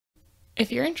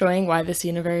If you're enjoying Why This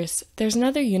Universe, there's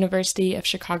another University of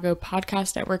Chicago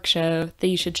podcast network show that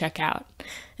you should check out,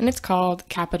 and it's called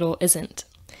Capital Isn't.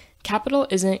 Capital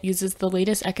Isn't uses the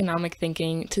latest economic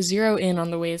thinking to zero in on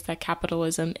the ways that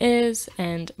capitalism is,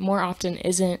 and more often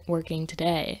isn't, working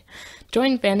today.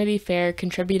 Join Vanity Fair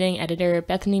contributing editor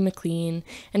Bethany McLean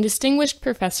and distinguished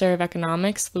professor of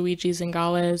economics Luigi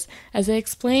Zingales as they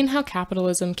explain how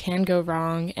capitalism can go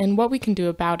wrong and what we can do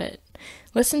about it.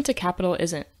 Listen to Capital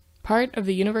Isn't, part of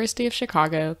the University of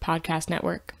Chicago podcast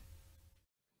network.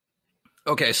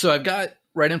 Okay, so I've got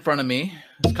right in front of me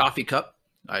this coffee cup.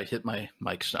 I hit my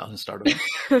mic now and started.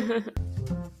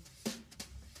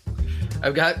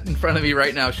 I've got in front of me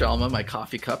right now, Shalma, my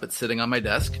coffee cup. It's sitting on my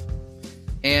desk.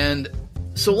 And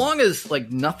so long as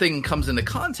nothing comes into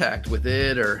contact with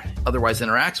it or otherwise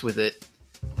interacts with it,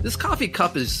 this coffee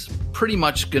cup is pretty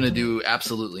much going to do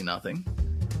absolutely nothing.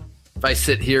 If I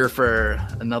sit here for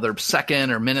another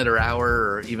second or minute or hour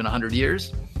or even 100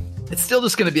 years, it's still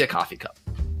just going to be a coffee cup.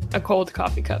 A cold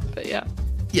coffee cup, but yeah.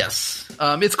 Yes.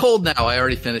 It's cold now. I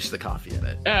already finished the coffee in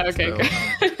it. Oh, okay.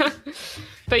 So,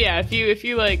 but yeah, if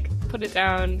you put it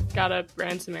down, got up,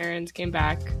 ran some errands, came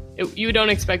back, you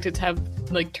don't expect it to have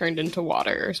turned into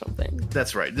water or something.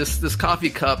 That's right. This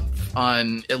coffee cup,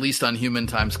 at least on human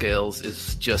timescales,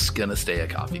 is just going to stay a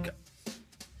coffee cup.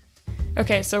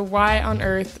 Okay, so why on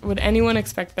earth would anyone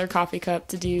expect their coffee cup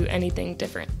to do anything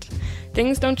different?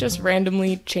 Things don't just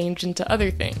randomly change into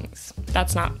other things.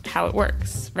 That's not how it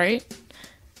works, right?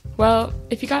 Well,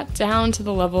 if you got down to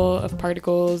the level of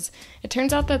particles, it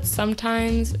turns out that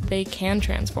sometimes they can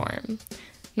transform.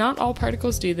 Not all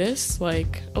particles do this,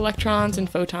 like electrons and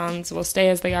photons will stay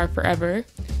as they are forever,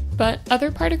 but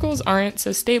other particles aren't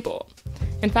so stable.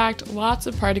 In fact, lots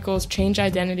of particles change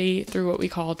identity through what we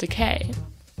call decay.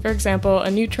 For example,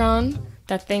 a neutron,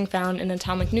 that thing found in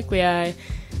atomic nuclei,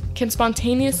 can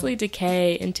spontaneously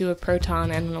decay into a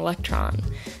proton and an electron.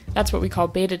 That's what we call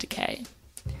beta decay.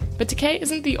 But decay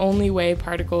isn't the only way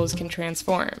particles can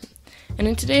transform. And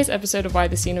in today's episode of Why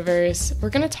This Universe, we're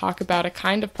going to talk about a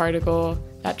kind of particle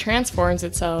that transforms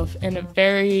itself in a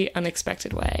very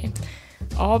unexpected way,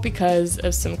 all because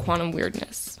of some quantum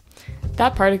weirdness.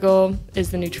 That particle is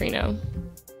the neutrino.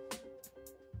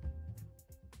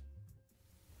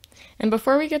 And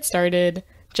before we get started,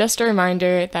 just a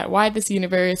reminder that Why This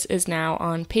Universe is now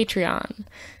on Patreon.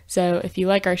 So if you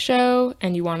like our show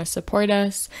and you want to support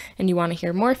us and you want to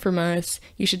hear more from us,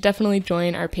 you should definitely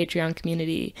join our Patreon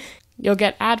community. You'll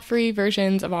get ad-free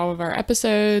versions of all of our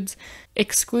episodes,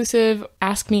 exclusive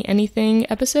Ask Me Anything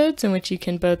episodes in which you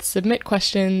can both submit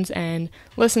questions and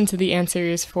listen to the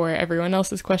answers for everyone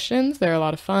else's questions. They're a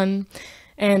lot of fun.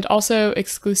 And also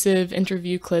exclusive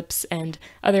interview clips and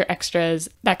other extras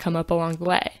that come up along the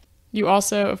way. You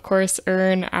also, of course,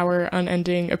 earn our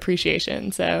unending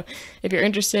appreciation. So if you're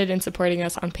interested in supporting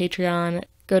us on Patreon,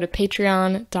 go to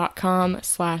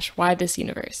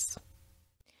patreon.com/whythisuniverse.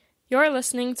 You're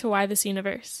listening to Why This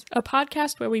Universe, a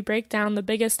podcast where we break down the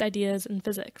biggest ideas in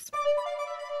physics.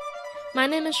 My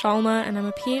name is Shalma, and I'm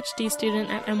a PhD student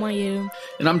at NYU.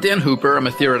 And I'm Dan Hooper. I'm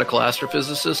a theoretical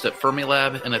astrophysicist at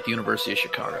Fermilab and at the University of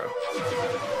Chicago.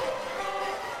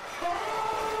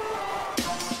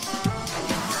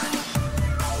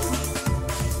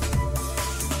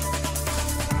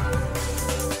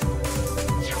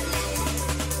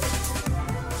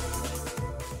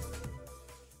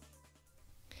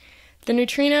 The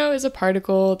neutrino is a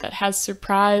particle that has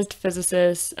surprised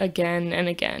physicists again and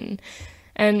again.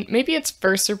 And maybe its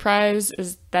first surprise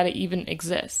is that it even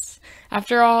exists.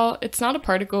 After all, it's not a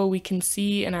particle we can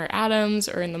see in our atoms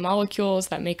or in the molecules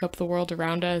that make up the world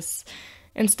around us.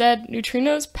 Instead,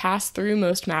 neutrinos pass through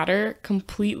most matter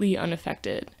completely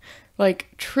unaffected.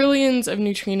 Trillions of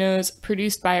neutrinos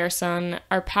produced by our sun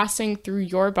are passing through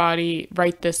your body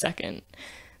right this second.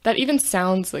 That even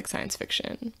sounds like science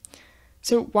fiction.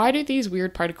 So why do these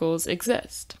weird particles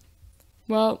exist?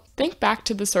 Well, think back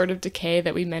to the sort of decay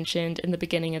that we mentioned in the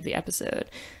beginning of the episode,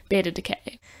 beta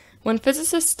decay. When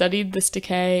physicists studied this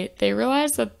decay, they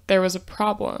realized that there was a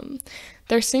problem.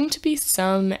 There seemed to be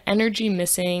some energy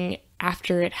missing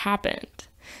after it happened.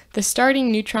 The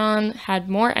starting neutron had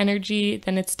more energy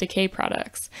than its decay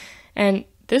products, and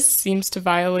this seems to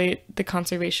violate the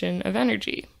conservation of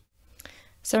energy.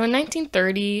 So in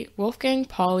 1930, Wolfgang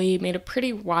Pauli made a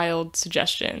pretty wild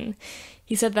suggestion.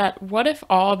 He said that what if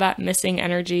all that missing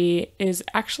energy is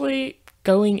actually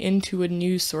going into a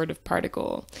new sort of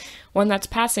particle, one that's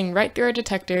passing right through our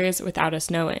detectors without us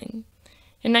knowing.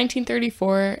 In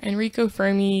 1934, Enrico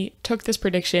Fermi took this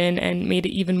prediction and made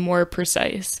it even more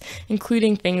precise,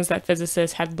 including things that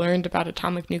physicists had learned about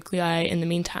atomic nuclei in the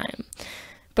meantime.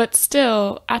 But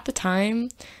still, at the time,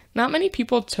 not many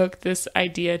people took this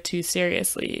idea too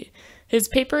seriously. His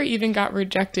paper even got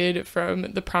rejected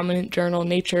from the prominent journal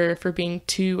Nature for being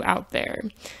too out there.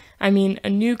 I mean, a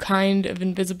new kind of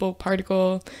invisible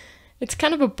particle, it's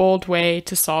kind of a bold way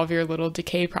to solve your little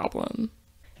decay problem.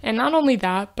 And not only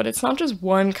that, but it's not just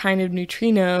one kind of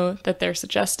neutrino that they're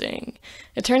suggesting.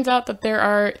 It turns out that there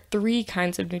are 3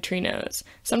 kinds of neutrinos,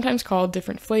 sometimes called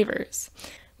different flavors.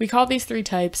 We call these 3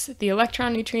 types the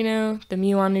electron neutrino, the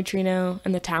muon neutrino,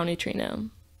 and the tau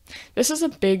neutrino. This is a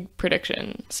big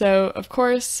prediction, so of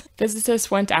course,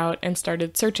 physicists went out and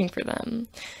started searching for them.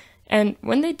 And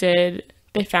when they did,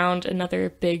 they found another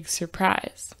big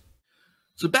surprise.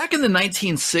 So back in the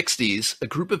 1960s, a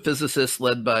group of physicists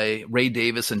led by Ray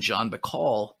Davis and John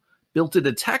Bacall built a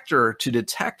detector to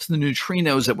detect the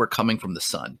neutrinos that were coming from the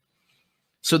sun.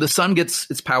 So the sun gets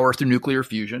its power through nuclear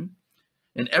fusion,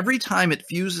 and every time it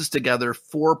fuses together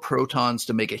 4 protons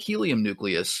to make a helium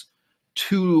nucleus,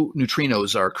 2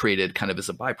 neutrinos are created kind of as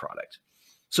a byproduct.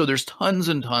 So there's tons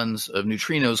and tons of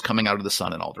neutrinos coming out of the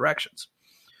sun in all directions.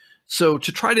 So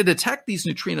to try to detect these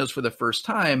neutrinos for the first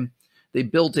time, they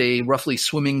built a roughly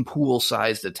swimming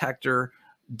pool-sized detector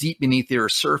deep beneath the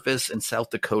Earth's surface in South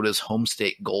Dakota's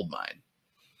Homestake gold mine.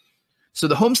 So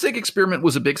the Homestake experiment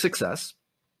was a big success.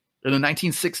 And in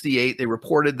 1968, they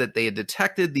reported that they had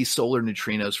detected these solar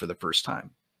neutrinos for the first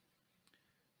time.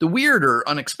 The weird or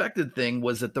unexpected thing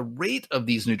was that the rate of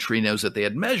these neutrinos that they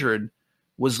had measured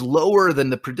was lower than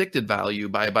the predicted value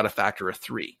by about a factor of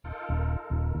 3.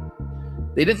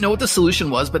 They didn't know what the solution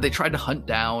was, but they tried to hunt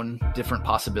down different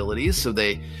possibilities. So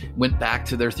they went back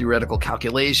to their theoretical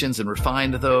calculations and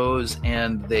refined those,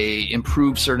 and they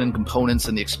improved certain components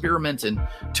in the experiment and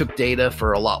took data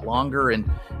for a lot longer. And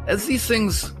as these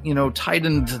things,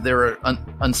 tightened their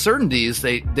uncertainties,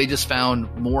 they just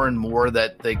found more and more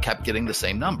that they kept getting the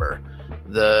same number.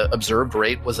 The observed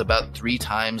rate was about 3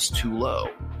 times too low,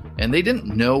 and they didn't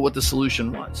know what the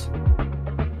solution was.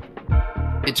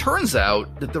 It turns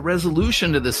out that the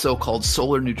resolution to this so-called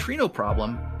solar neutrino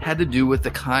problem had to do with the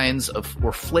kinds of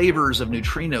or flavors of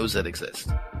neutrinos that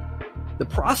exist. The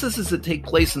processes that take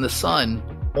place in the sun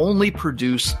only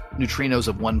produce neutrinos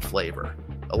of one flavor,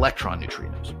 electron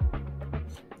neutrinos.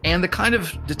 And the kind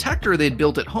of detector they'd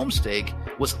built at Homestake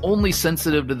was only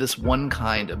sensitive to this one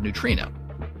kind of neutrino.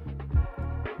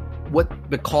 What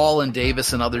Bacall and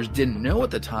Davis and others didn't know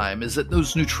at the time is that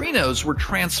those neutrinos were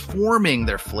transforming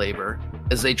their flavor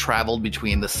as they traveled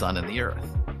between the sun and the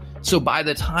Earth. So by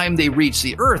the time they reached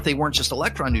the Earth, they weren't just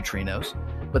electron neutrinos,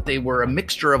 but they were a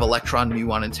mixture of electron,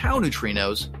 muon, and tau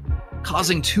neutrinos,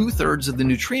 causing 2/3 of the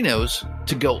neutrinos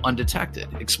to go undetected,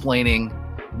 explaining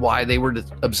why they were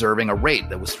observing a rate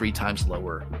that was 3 times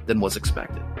lower than was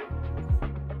expected.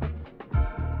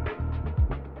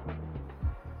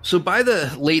 So by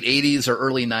the late 80s or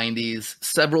early 90s,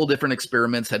 several different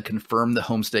experiments had confirmed the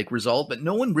Homestake result, but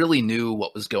no one really knew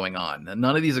what was going on. And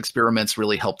none of these experiments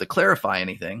really helped to clarify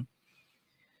anything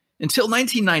until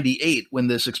 1998, when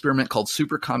this experiment called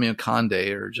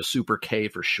Superpower, or just Super K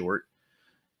for short,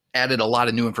 added a lot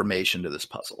of new information to this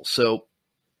puzzle. So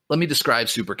let me describe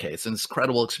Super K. It's an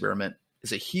incredible experiment.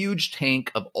 It's a huge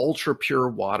tank of ultra pure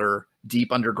water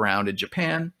deep underground in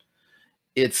Japan.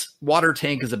 Its water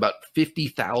tank is about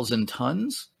 50,000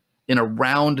 tons. And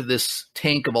around this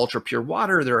tank of ultra pure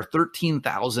water, there are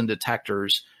 13,000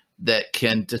 detectors that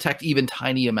can detect even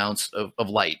tiny amounts of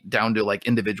light, down to like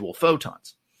individual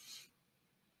photons.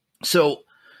 So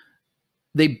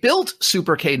they built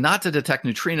Super K not to detect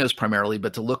neutrinos primarily,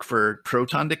 but to look for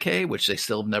proton decay, which they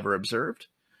still have never observed.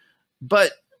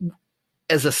 But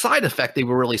as a side effect, they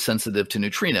were really sensitive to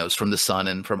neutrinos from the sun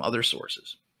and from other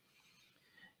sources.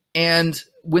 And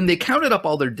when they counted up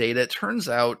all their data, it turns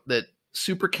out that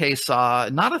Super K saw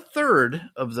not 1/3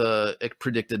 of the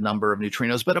predicted number of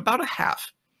neutrinos, but about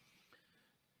 1/2.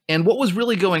 And what was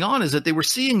really going on is that they were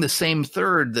seeing the same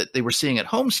 1/3 that they were seeing at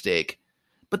Homestake,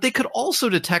 but they could also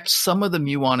detect some of the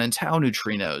muon and tau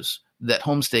neutrinos that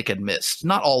Homestake had missed.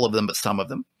 Not all of them, but some of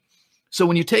them. So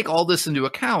when you take all this into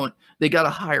account, they got a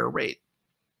higher rate.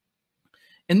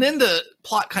 And then the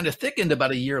plot kind of thickened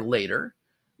about a year later,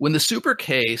 when the Super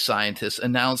K scientists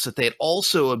announced that they had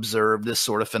also observed this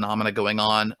sort of phenomena going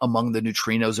on among the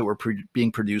neutrinos that were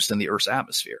being produced in the Earth's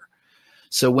atmosphere.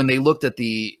 So when they looked at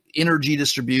the energy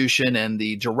distribution and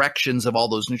the directions of all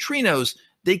those neutrinos,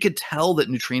 they could tell that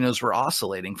neutrinos were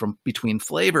oscillating from between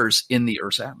flavors in the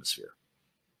Earth's atmosphere.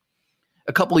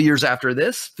 A couple of years after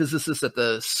this, physicists at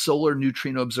the Solar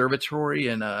Neutrino Observatory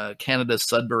in Canada's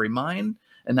Sudbury mine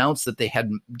announced that they had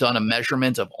done a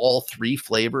measurement of all 3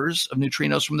 flavors of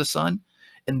neutrinos from the sun,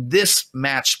 And this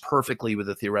matched perfectly with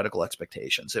the theoretical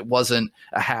expectations. It wasn't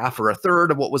a half or a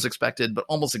third of what was expected, but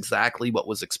almost exactly what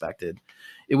was expected.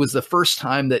 It was the first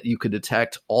time that you could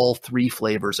detect all three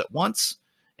flavors at once.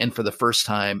 And for the first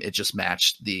time, it just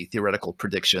matched the theoretical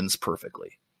predictions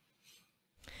perfectly.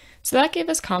 So that gave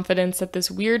us confidence that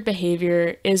this weird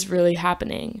behavior is really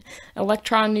happening.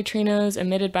 Electron neutrinos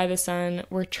emitted by the sun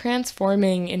were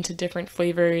transforming into different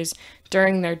flavors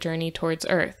during their journey towards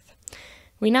Earth.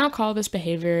 We now call this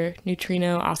behavior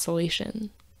neutrino oscillation.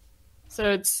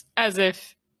 So it's as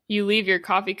if you leave your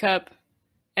coffee cup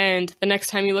and the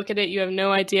next time you look at it, you have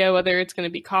no idea whether it's going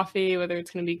to be coffee, whether it's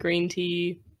going to be green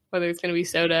tea, whether it's going to be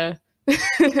soda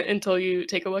until you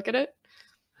take a look at it.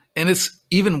 And it's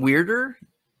even weirder.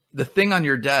 The thing on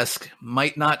your desk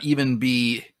might not even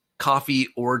be coffee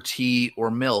or tea or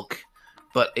milk,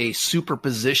 but a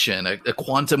superposition, a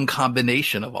quantum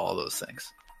combination of all those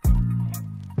things.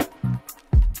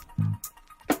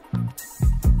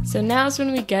 So now's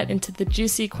when we get into the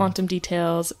juicy quantum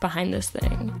details behind this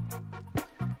thing.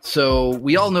 So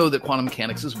we all know that quantum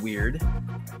mechanics is weird,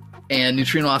 and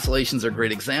neutrino oscillations are a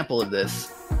great example of this.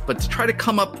 But to try to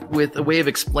come up with a way of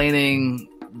explaining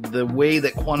the way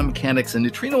that quantum mechanics and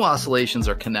neutrino oscillations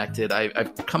are connected,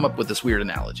 I've come up with this weird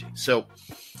analogy. So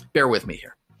bear with me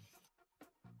here.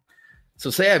 So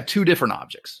say I have two different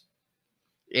objects,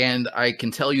 and I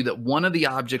can tell you that one of the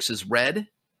objects is red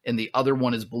and the other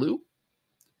one is blue.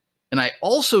 And I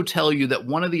also tell you that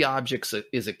one of the objects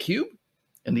is a cube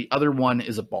and the other one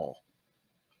is a ball.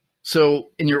 So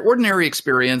in your ordinary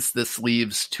experience, this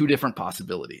leaves two different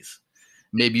possibilities.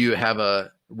 Maybe you have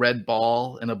a red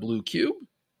ball and a blue cube,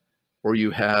 or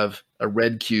you have a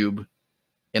red cube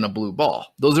and a blue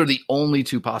ball. Those are the only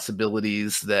two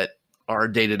possibilities that our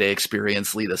day-to-day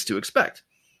experience lead us to expect.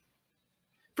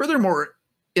 Furthermore,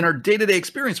 in our day-to-day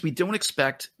experience, we don't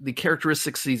expect the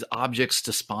characteristics of these objects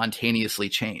to spontaneously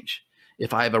change.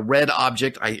 If I have a red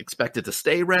object, I expect it to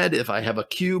stay red. If I have a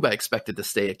cube, I expect it to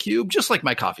stay a cube, just like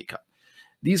my coffee cup.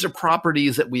 These are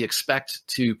properties that we expect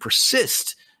to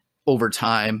persist over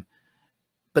time,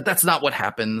 but that's not what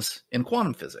happens in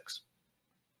quantum physics.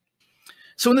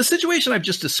 So in the situation I've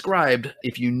just described,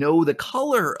 if you know the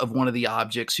color of one of the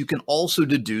objects, you can also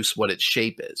deduce what its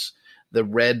shape is, the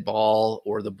red ball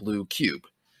or the blue cube.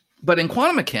 But in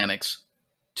quantum mechanics,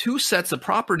 two sets of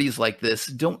properties like this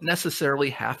don't necessarily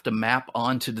have to map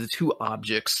onto the two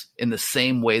objects in the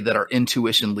same way that our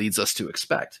intuition leads us to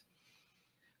expect.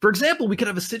 For example, we could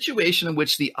have a situation in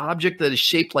which the object that is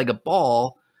shaped like a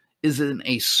ball is in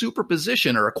a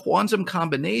superposition or a quantum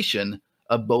combination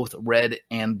of both red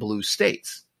and blue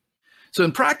states. So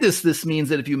in practice, this means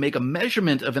that if you make a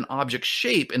measurement of an object's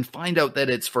shape and find out that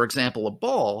it's, for example, a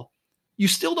ball, you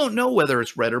still don't know whether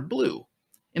it's red or blue.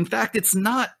 In fact, it's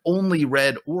not only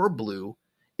red or blue.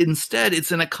 Instead,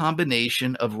 it's in a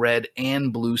combination of red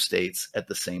and blue states at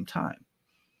the same time.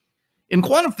 In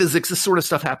quantum physics, this sort of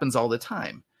stuff happens all the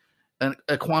time.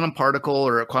 A quantum particle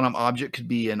or a quantum object could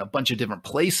be in a bunch of different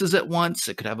places at once.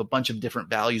 It could have a bunch of different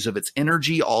values of its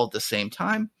energy all at the same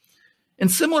time.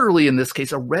 And similarly, in this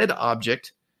case, a red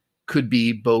object could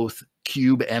be both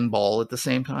cube and ball at the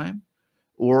same time,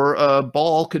 or a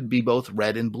ball could be both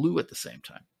red and blue at the same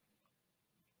time.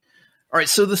 All right,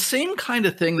 so the same kind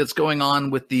of thing that's going on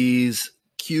with these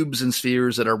cubes and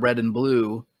spheres that are red and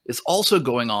blue is also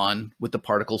going on with the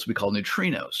particles we call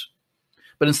neutrinos.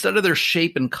 But instead of their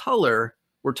shape and color,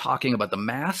 we're talking about the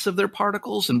mass of their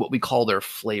particles and what we call their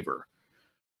flavor.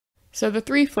 So the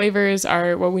three flavors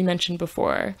are what we mentioned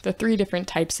before, the three different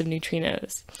types of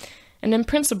neutrinos. And in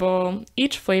principle,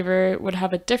 each flavor would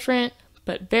have a different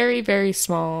but very, very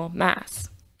small mass.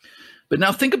 But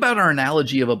now think about our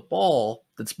analogy of a ball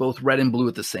that's both red and blue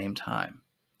at the same time.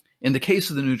 In the case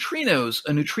of the neutrinos,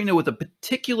 a neutrino with a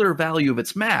particular value of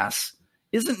its mass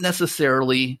isn't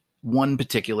necessarily one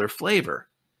particular flavor.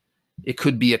 It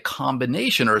could be a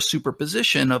combination or a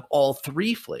superposition of all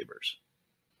three flavors.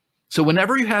 So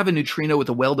whenever you have a neutrino with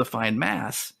a well-defined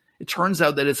mass, it turns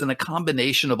out that it's in a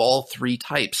combination of all three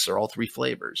types or all three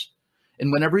flavors.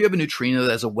 And whenever you have a neutrino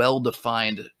that has a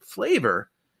well-defined flavor,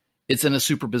 it's in a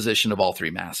superposition of all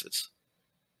three masses.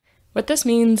 What this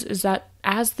means is that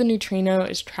as the neutrino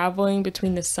is traveling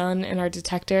between the sun and our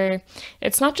detector,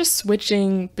 it's not just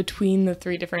switching between the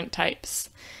three different types.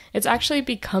 It's actually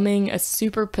becoming a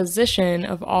superposition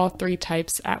of all three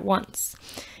types at once.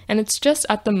 And it's just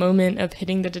at the moment of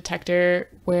hitting the detector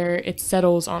where it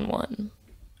settles on one.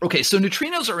 Okay, so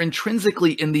neutrinos are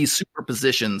intrinsically in these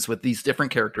superpositions with these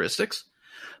different characteristics,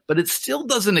 but it still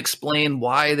doesn't explain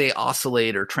why they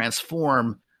oscillate or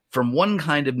transform from one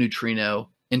kind of neutrino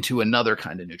into another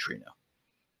kind of neutrino.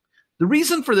 The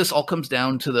reason for this all comes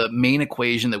down to the main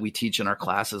equation that we teach in our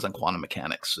classes on quantum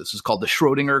mechanics. This is called the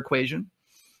Schrödinger equation.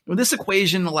 Well, this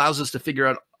equation allows us to figure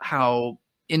out how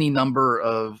any number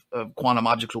of quantum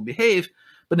objects will behave,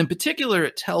 but in particular,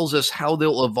 it tells us how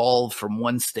they'll evolve from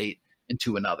one state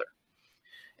into another.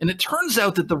 And it turns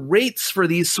out that the rates for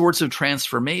these sorts of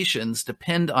transformations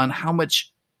depend on how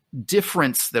much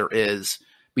difference there is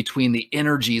between the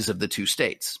energies of the two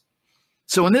states.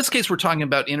 So in this case, we're talking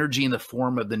about energy in the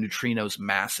form of the neutrinos'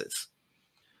 masses.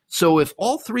 So if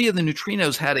all three of the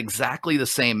neutrinos had exactly the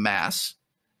same mass,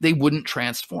 they wouldn't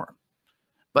transform.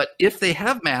 But if they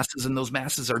have masses and those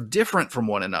masses are different from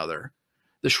one another,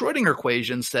 the Schrödinger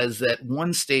equation says that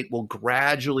one state will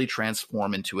gradually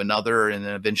transform into another and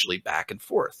then eventually back and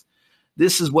forth.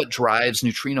 This is what drives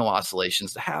neutrino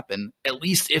oscillations to happen, at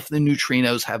least if the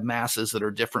neutrinos have masses that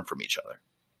are different from each other.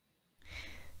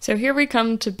 So here we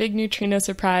come to big neutrino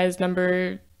surprise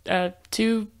number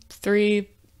 2, 3,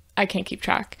 I can't keep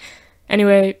track.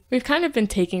 Anyway, we've kind of been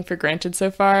taking for granted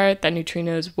so far that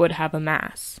neutrinos would have a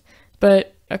mass.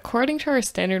 But according to our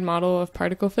standard model of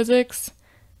particle physics,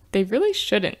 they really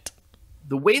shouldn't.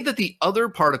 The way that the other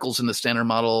particles in the standard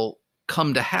model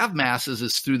come to have masses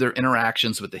is through their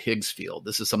interactions with the Higgs field.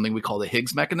 This is something we call the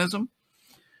Higgs mechanism.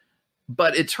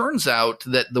 But it turns out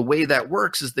that the way that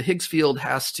works is the Higgs field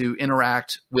has to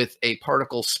interact with a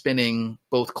particle spinning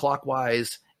both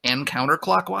clockwise and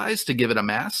counterclockwise to give it a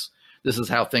mass. This is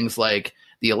how things like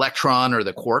the electron or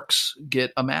the quarks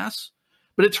get a mass.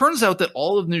 But it turns out that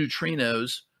all of the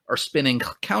neutrinos are spinning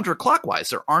counterclockwise.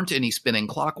 There aren't any spinning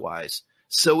clockwise,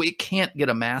 so it can't get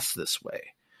a mass this way.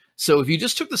 So if you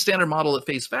just took the standard model at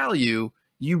face value,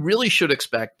 you really should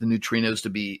expect the neutrinos to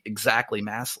be exactly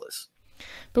massless.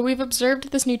 But we've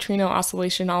observed this neutrino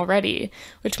oscillation already,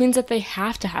 which means that they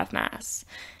have to have mass.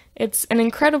 It's an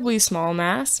incredibly small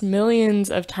mass, millions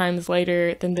of times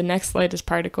lighter than the next lightest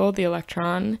particle, the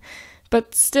electron.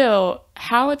 But still,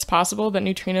 how it's possible that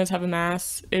neutrinos have a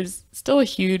mass is still a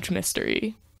huge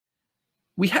mystery.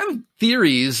 We have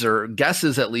theories, or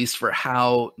guesses at least, for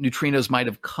how neutrinos might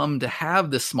have come to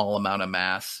have this small amount of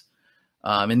mass.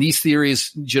 And these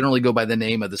theories generally go by the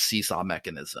name of the seesaw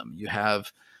mechanism. You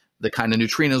have the kind of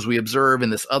neutrinos we observe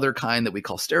and this other kind that we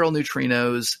call sterile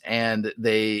neutrinos, and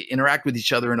they interact with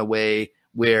each other in a way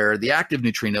where the active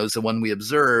neutrinos, the one we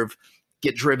observe,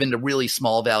 get driven to really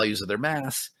small values of their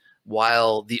mass,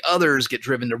 while the others get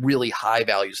driven to really high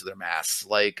values of their mass,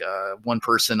 like one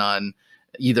person on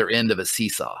either end of a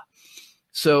seesaw.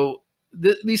 So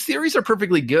these theories are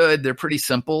perfectly good. They're pretty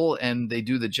simple and they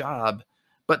do the job.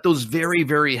 But those very,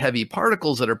 very heavy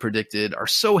particles that are predicted are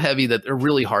so heavy that they're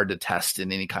really hard to test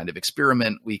in any kind of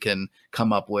experiment we can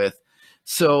come up with.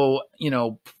 So,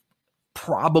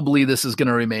 probably this is going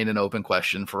to remain an open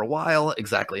question for a while,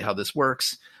 exactly how this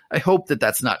works. I hope that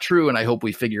that's not true, and I hope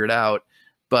we figure it out,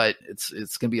 but it's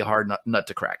going to be a hard nut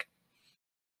to crack.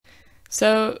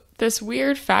 So this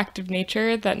weird fact of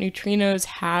nature that neutrinos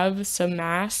have some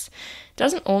mass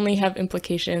doesn't only have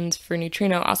implications for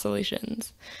neutrino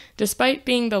oscillations. Despite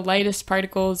being the lightest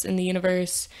particles in the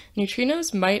universe,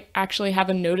 neutrinos might actually have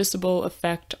a noticeable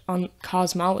effect on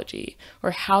cosmology,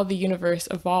 or how the universe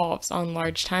evolves on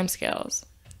large timescales.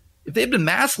 If they had been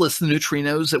massless, the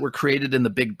neutrinos that were created in the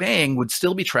Big Bang would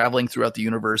still be traveling throughout the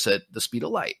universe at the speed of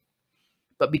light.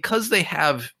 But because they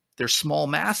have their small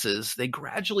masses, they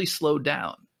gradually slowed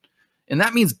down. And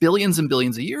that means billions and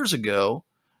billions of years ago,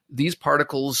 these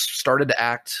particles started to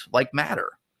act like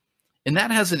matter. And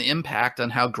that has an impact on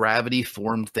how gravity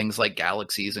formed things like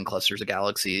galaxies and clusters of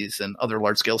galaxies and other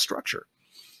large-scale structure.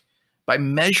 By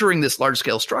measuring this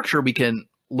large-scale structure, we can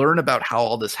learn about how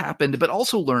all this happened, but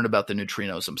also learn about the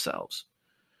neutrinos themselves.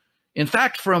 In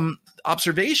fact, from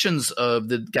observations of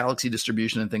the galaxy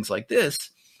distribution and things like this,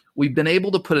 we've been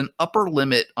able to put an upper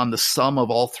limit on the sum of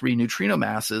all three neutrino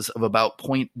masses of about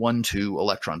 0.12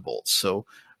 electron volts. So,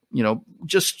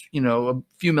 just a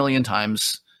few million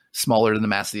times smaller than the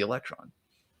mass of the electron.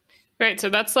 Right. So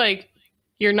that's like,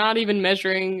 you're not even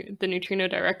measuring the neutrino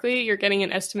directly. You're getting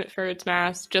an estimate for its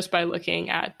mass just by looking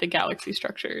at the galaxy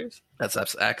structures. That's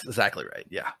exactly right.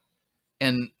 Yeah.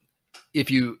 And if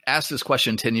you asked this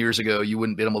question 10 years ago, you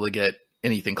wouldn't be able to get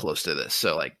anything close to this.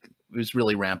 So it was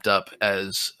really ramped up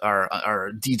as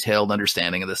our detailed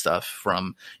understanding of this stuff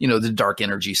from, the dark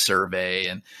energy survey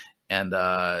and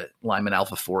Lyman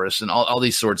alpha forest and all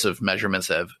these sorts of measurements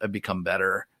have become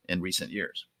better in recent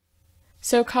years.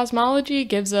 So cosmology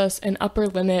gives us an upper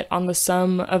limit on the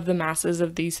sum of the masses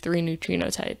of these three neutrino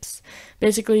types.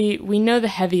 Basically, we know the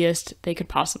heaviest they could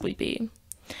possibly be.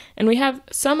 And we have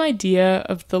some idea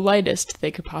of the lightest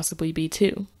they could possibly be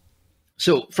too.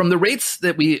 So from the rates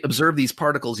that we observe these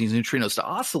particles, these neutrinos, to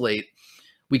oscillate,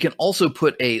 we can also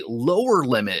put a lower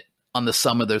limit on the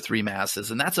sum of their three masses,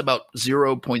 and that's about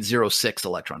 0.06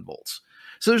 electron volts.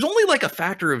 So there's only like a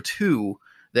factor of 2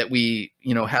 that we,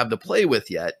 have to play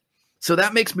with yet. So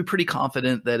that makes me pretty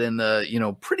confident that in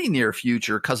the, pretty near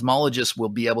future, cosmologists will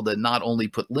be able to not only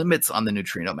put limits on the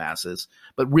neutrino masses,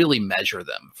 but really measure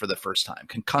them for the first time,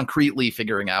 concretely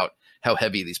figuring out how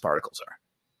heavy these particles are.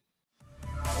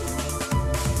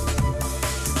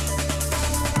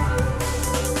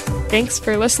 Thanks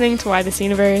for listening to Why This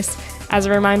Universe. As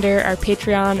a reminder, our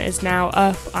Patreon is now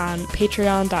up on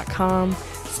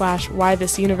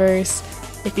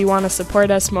patreon.com/whythisuniverse. If you want to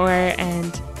support us more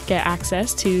and get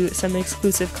access to some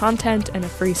exclusive content and a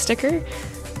free sticker,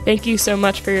 thank you so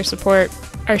much for your support.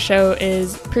 Our show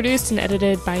is produced and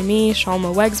edited by me,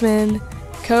 Shalma Wegsman,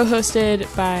 co-hosted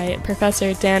by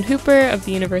Professor Dan Hooper of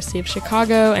the University of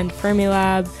Chicago and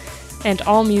Fermilab, and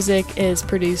all music is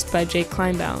produced by Jake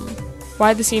Kleinbaum.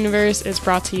 Why This Universe is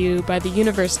brought to you by the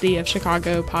University of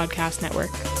Chicago Podcast Network.